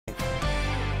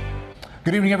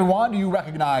Good evening, everyone. Do you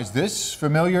recognize this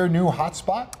familiar new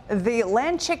hotspot? The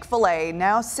land Chick-fil-A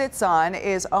now sits on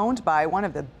is owned by one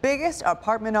of the biggest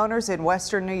apartment owners in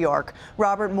Western New York.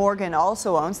 Robert Morgan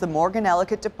also owns the Morgan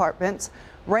Ellicott Apartments,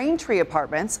 Raintree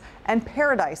Apartments, and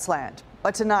Paradise Land.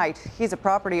 But tonight, he's a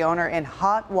property owner in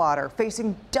hot water,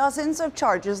 facing dozens of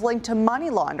charges linked to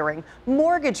money laundering,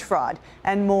 mortgage fraud,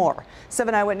 and more.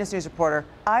 7 Eyewitness News reporter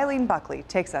Eileen Buckley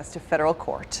takes us to federal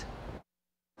court.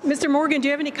 Mr. Morgan, do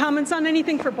you have any comments on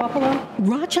anything for Buffalo?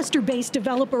 Rochester-based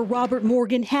developer Robert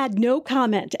Morgan had no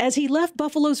comment as he left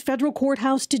Buffalo's federal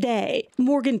courthouse today.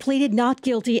 Morgan pleaded not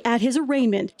guilty at his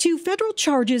arraignment to federal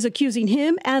charges accusing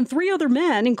him and 3 other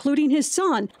men, including his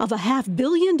son, of a $500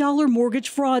 million mortgage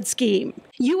fraud scheme.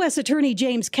 U.S. Attorney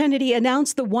James Kennedy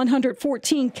announced the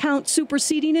 114-count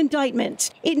superseding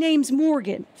indictment. It names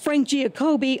Morgan, Frank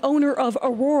Giacobbe, owner of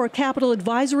Aurora Capital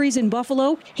Advisories in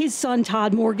Buffalo, his son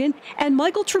Todd Morgan, and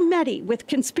Michael Tremetti with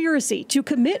conspiracy to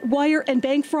commit wire and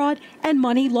bank fraud and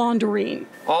money laundering.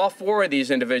 All 4 of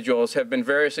these individuals have been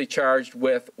variously charged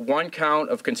with 1 count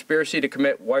of conspiracy to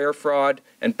commit wire fraud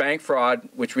and bank fraud,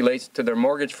 which relates to their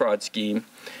mortgage fraud scheme,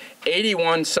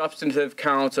 81 substantive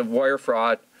counts of wire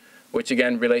fraud, which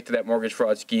again relate to that mortgage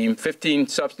fraud scheme, 15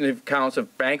 substantive counts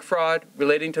of bank fraud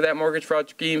relating to that mortgage fraud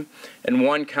scheme, and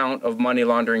 1 count of money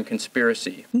laundering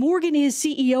conspiracy. Morgan is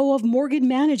CEO of Morgan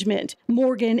Management.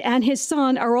 Morgan and his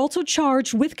son are also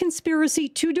charged with conspiracy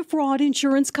to defraud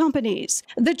insurance companies.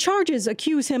 The charges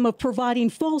accuse him of providing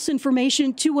false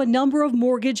information to a number of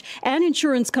mortgage and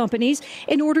insurance companies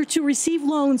in order to receive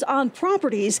loans on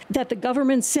properties that the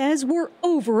government says were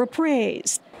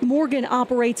overappraised. Morgan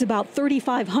operates about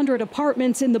 3,500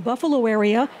 apartments in the Buffalo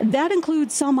area. That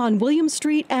includes some on William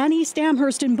Street and East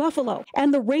Amherst in Buffalo,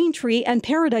 and the Raintree and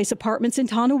Paradise Apartments in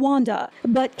Tonawanda.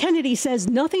 But Kennedy says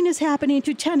nothing is happening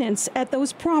to tenants at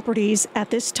those properties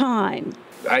at this time.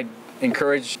 I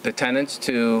encourage the tenants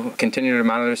to continue to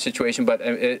monitor the situation, but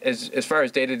as far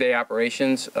as day-to-day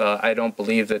operations, I don't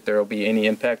believe that there will be any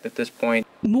impact at this point.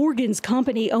 Morgan's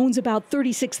company owns about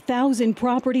 36,000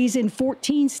 properties in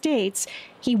 14 states.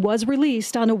 He was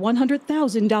released on a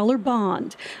 $100,000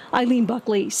 bond. Eileen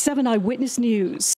Buckley, 7 Eyewitness News.